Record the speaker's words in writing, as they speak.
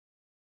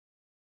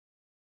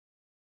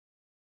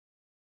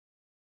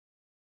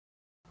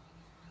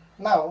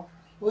Now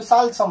we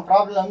solved some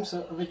problems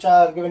which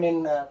are given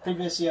in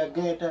previous year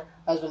GATE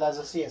as well as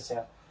the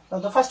CSIR. Now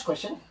the first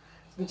question,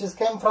 which is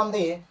came from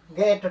the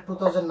GATE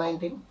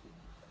 2019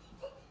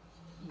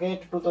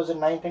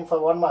 for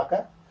 1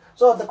 marker.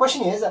 So the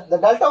question is, the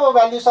delta O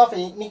values of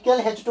a nickel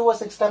H2O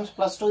 6 times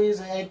plus 2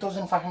 is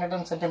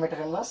 8500 centimeter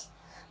inverse.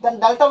 Then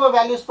delta O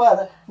values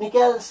for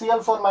nickel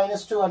Cl4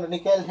 minus 2 and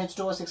nickel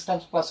H2O 6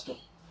 times plus 2.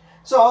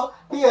 So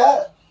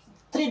here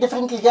 3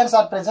 different ligands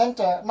are present.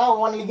 Now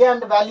one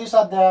ligand values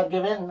are there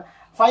given.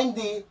 Find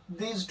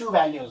these 2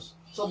 values.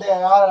 So they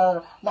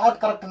are not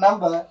correct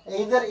number,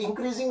 either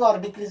increasing or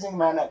decreasing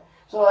manner.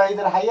 So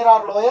either higher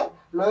or lower,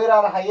 lower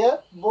or higher,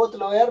 both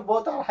lower,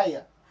 both are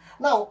higher.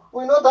 Now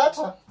we know that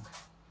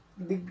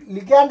the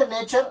ligand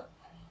nature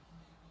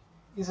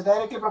is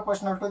directly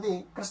proportional to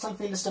the crystal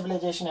field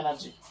stabilization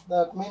energy.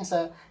 That means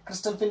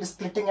crystal field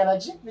splitting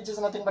energy, which is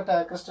nothing but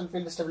crystal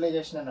field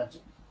stabilization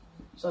energy.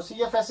 So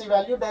CFSE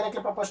value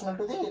directly proportional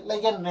to the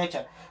ligand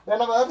nature.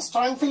 Whenever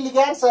strong field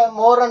ligands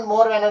more and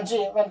more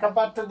energy when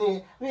compared to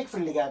the weak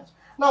field ligands.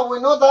 Now we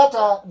know that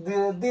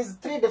these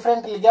 3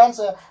 different ligands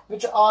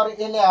which are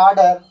in a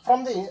order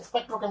from the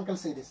spectrochemical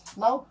series.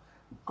 Now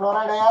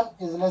chloride ion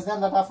is less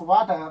than that of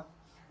water.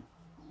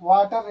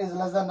 Water is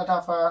less than that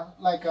of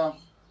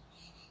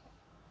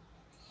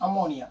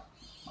ammonia.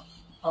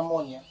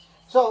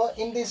 So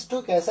in these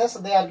 2 cases,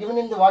 they are given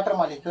in the water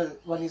molecule.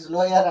 One is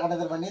lower,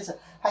 another one is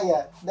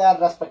higher. They are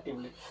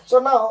respectively. So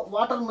now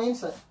water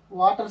means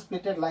water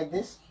splitted like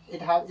this.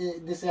 It have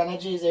this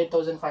energy is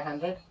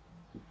 8500.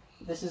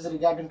 This is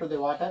regarding to the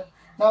water.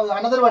 Now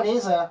another one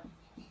is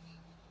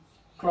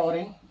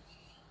chlorine.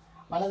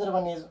 Another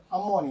one is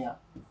ammonia.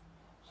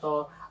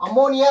 So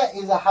ammonia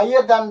is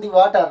higher than the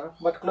water,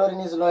 but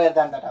chlorine is lower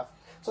than that of.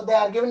 So they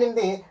are given in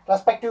the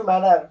respective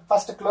manner.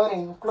 First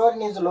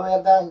chlorine is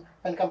lower than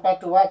when compared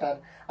to water,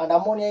 and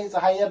ammonia is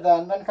higher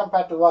than when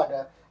compared to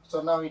water.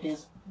 So now it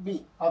is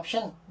B,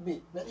 option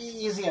B, very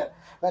easier.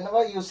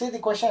 Whenever you see the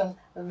question,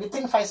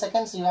 within 5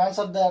 seconds you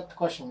answer that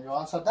question.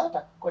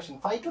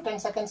 5 to 10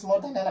 seconds more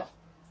than enough.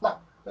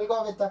 Now we'll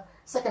go with the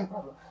second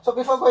problem. So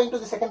before going to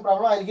the second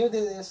problem, I'll give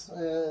this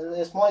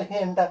a small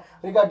hint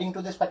regarding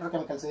to the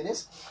spectrochemical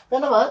series.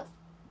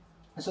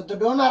 So the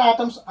donor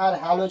atoms are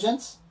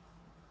halogens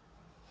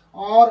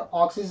or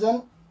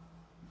oxygen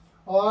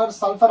or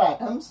sulfur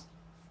atoms,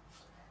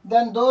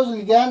 then those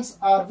ligands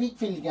are weak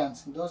field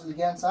ligands.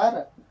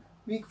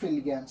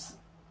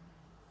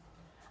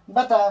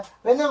 But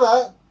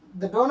whenever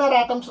the donor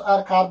atoms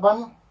are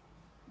carbon,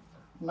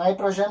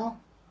 nitrogen,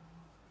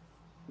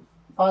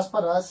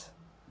 phosphorus,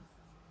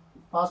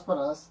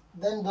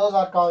 then those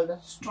are called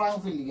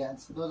strong field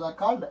ligands.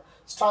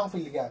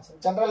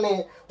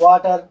 Generally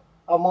water,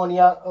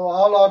 ammonia,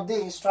 all are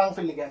the strong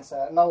field ligands.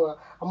 Now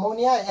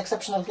ammonia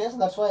exceptional case.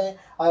 That's why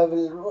I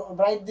will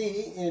write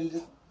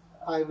the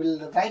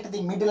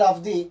middle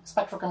of the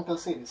spectrochemical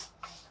series.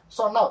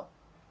 So now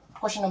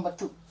question number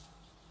 2.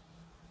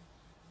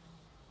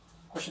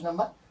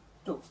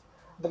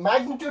 The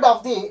magnitude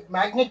of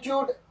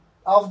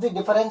the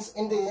difference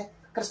in the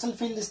crystal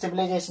field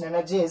stabilization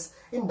energies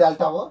in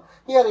delta O.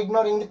 Here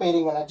ignoring the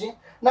pairing energy.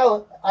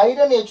 Now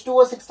iron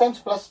H2O 6 times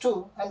plus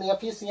 2 and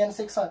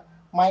FeCN6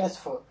 minus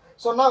 4.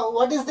 So now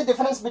what is the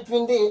difference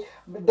between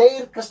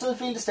their crystal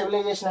field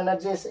stabilization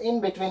energies in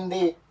between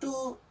the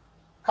 2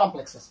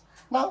 complexes?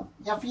 Now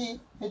Fe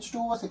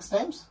H2O 6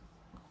 times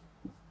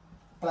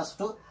plus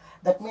 2,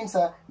 that means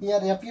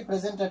here Fe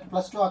present at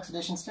plus 2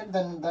 oxidation state,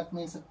 then that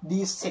means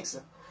D6.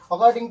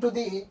 According to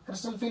the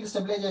crystal field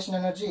stabilization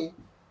energy,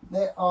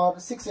 there are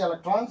 6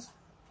 electrons.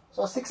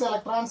 So 6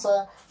 electrons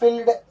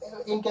filled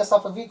in case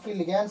of a weak field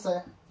ligands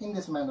in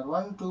this manner.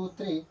 1, 2,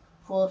 3,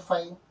 4,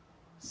 5,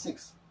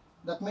 6.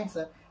 That means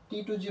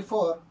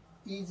T2G4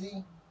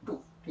 Eg2.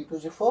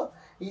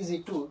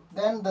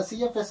 Then the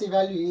CFSE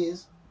value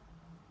is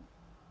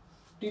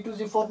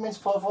T2G4 means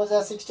 4 4s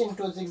are 16,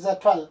 2 6 are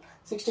 12.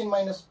 16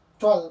 minus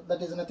 12,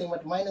 that is nothing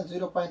but minus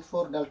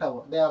 0.4 delta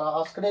O. They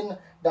are asked in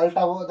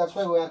delta O, that's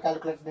why we are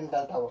calculated in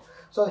delta O.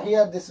 So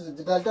here this is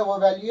the delta O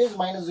value is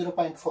minus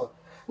 0.4.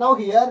 Now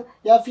here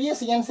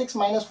FeCN6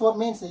 minus 4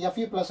 means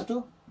Fe plus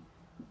 2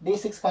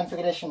 D6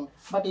 configuration.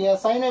 But here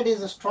cyanide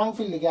is a strong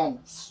field ligand.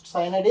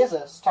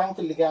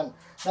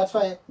 That's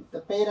why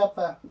the pair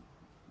up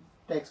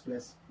takes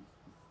place.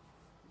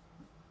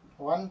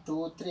 1,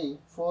 2, 3,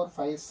 4,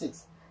 5,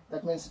 6.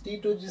 That means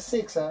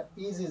T2G6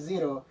 is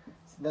 0.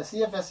 The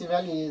CFSE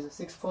value is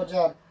 6 4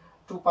 jar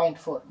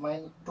 2.4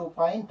 minus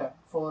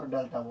 2.4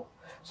 delta O.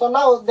 So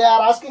now they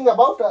are asking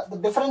about the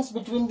difference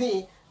between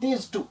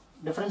these two.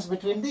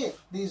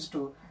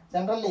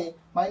 Generally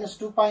minus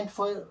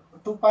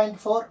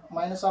 2.4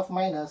 minus of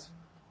minus,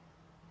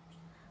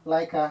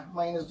 like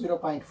minus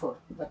 0.4.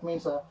 That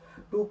means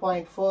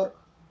 2.4.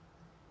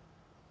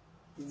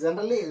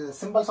 Generally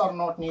symbols are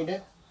not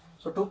needed.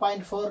 So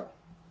 2.4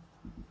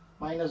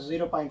 minus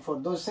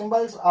 0.4. Those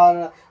symbols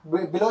are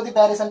below the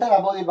barycenter,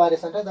 above the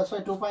barycenter. That's why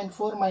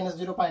 2.4 minus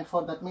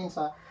 0.4. That means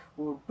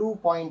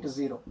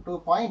 2.0.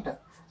 2.0.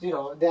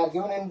 They are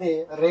given in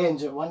the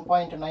range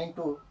 1.9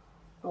 to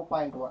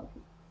 2.1.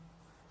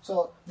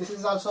 So this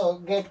is also a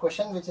gate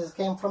question which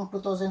came from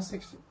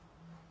 2016.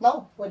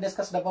 Now we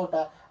discussed about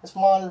a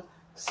small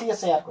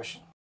CSIR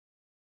question.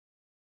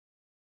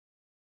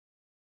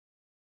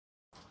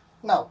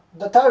 Now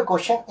the third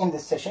question in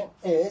this session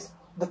is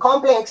the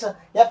complex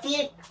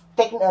Fe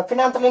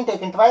phenanthroline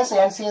taken twice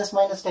and CS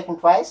minus taken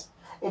twice.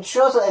 It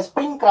shows a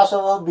spin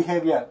crossover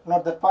behavior.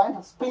 Note that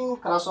point, spin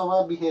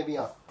crossover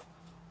behavior.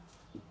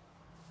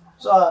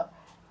 So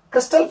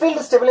crystal field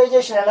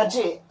stabilization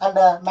energy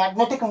and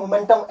magnetic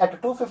momentum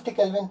at 250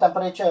 Kelvin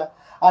temperature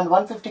and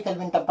 150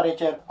 Kelvin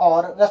temperature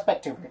or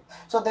respectively.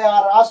 So they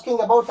are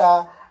asking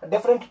about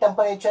different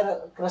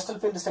temperature crystal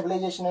field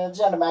stabilization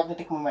energy and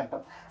magnetic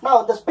momentum.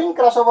 Now the spin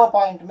crossover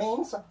point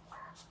means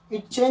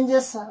it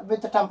changes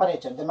with the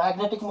temperature. The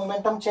magnetic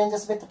momentum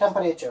changes with the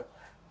temperature.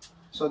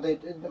 So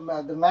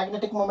the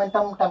magnetic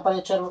momentum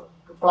temperature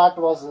plot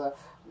was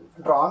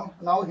drawn.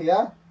 Now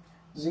here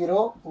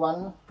 0,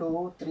 1,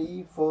 2,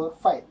 3, 4,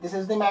 5. This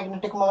is the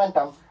magnetic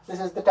momentum. This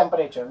is the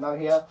temperature. Now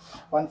here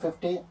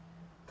 150,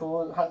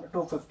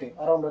 250,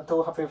 around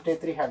 250,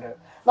 300.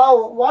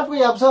 Now what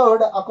we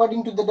observed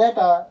according to the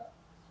data,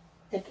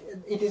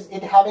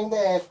 it having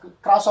the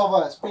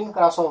crossover, spin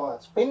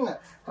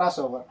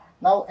crossover.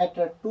 Now at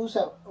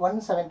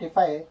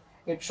 175,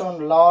 it's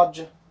shown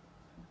large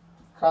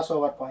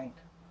crossover point.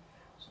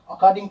 So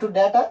according to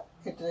data,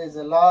 it is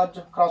a large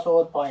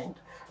crossover point.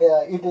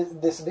 It is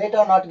this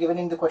data not given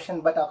in the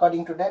question, but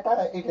according to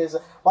data, it is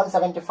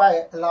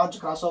 175 large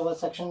crossover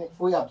section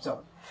we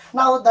observed.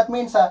 Now that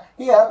means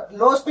here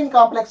low spin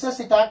complexes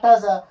it act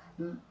as a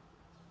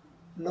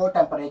low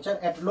temperature.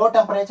 At low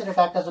temperature it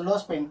act as a low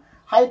spin.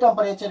 High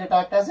temperature it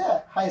act as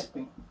a high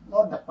spin.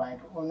 Note that point.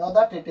 We know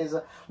that it is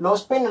low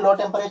spin, low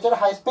temperature,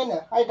 high spin,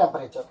 high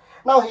temperature.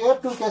 Now here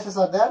two cases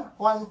are there.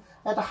 One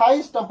at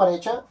highest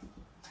temperature.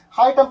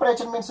 High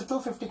temperature means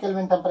 250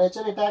 Kelvin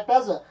temperature. It acts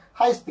as a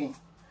high spin.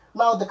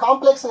 Now the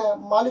complex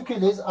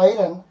molecule is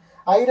iron.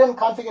 Iron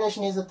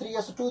configuration is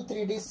 3s2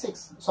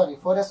 3d6. Sorry,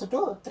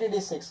 4s2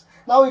 3d6.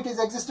 Now it is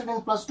existed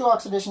in +2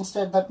 oxidation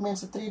state. That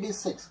means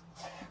 3d6.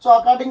 So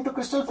according to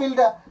crystal field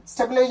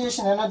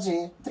stabilization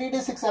energy,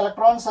 3d6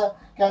 electrons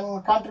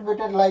can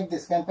contribute like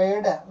this, can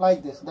paired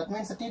like this. That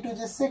means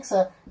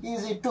T2G6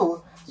 is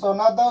 2. So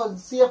now the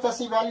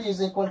CFSE value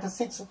is equal to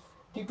 6.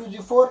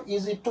 T2G4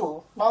 is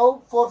 2.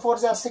 Now 4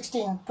 4s are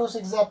 16, 2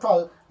 6s are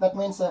 12. That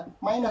means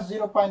minus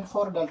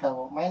 0.4 delta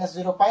O. Minus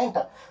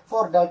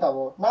 0.4 delta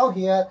O. Now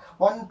here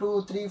 1,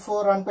 2, 3,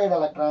 4 unpaired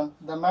electron.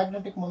 The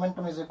magnetic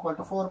momentum is equal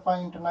to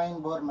 4.9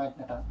 Bohr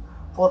magneton.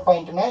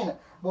 4.9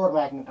 Bohr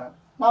magneton.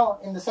 Now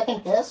in the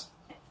second case,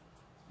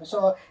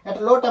 so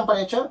at low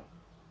temperature,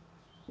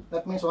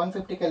 that means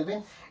 150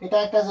 Kelvin, it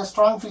acts as a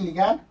strong field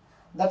ligand.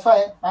 That's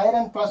why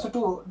iron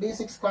 +2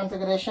 D6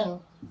 configuration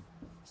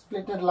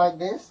splitted like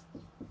this,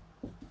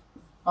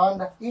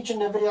 and each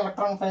and every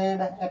electron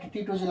paired at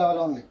T2G level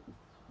only.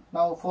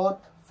 Now 4th,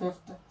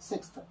 5th,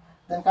 6th.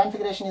 Then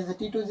configuration is the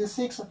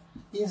T2G6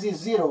 is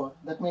 0.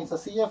 That means the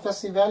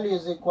CFSE value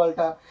is equal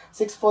to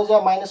 6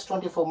 4 minus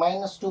 24,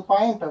 minus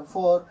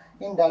 2.4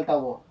 in delta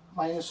O.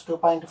 Minus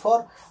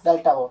 2.4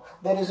 delta O.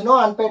 There is no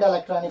unpaired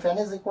electron. If n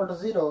is equal to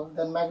 0,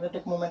 then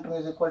magnetic momentum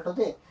is equal to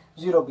the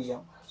 0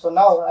 bm. So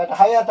now at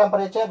higher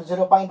temperature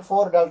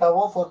 0.4 delta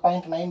O,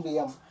 4.9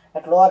 bm.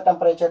 At lower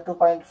temperature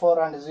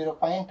 2.4 and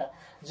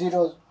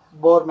 0.0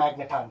 Bohr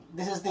magneton.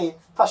 This is the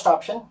first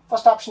option.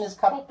 First option is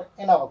correct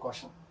in our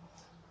question.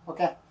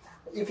 Okay.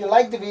 If you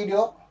like the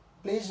video,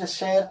 please just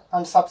share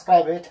and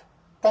subscribe it.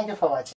 Thank you for watching.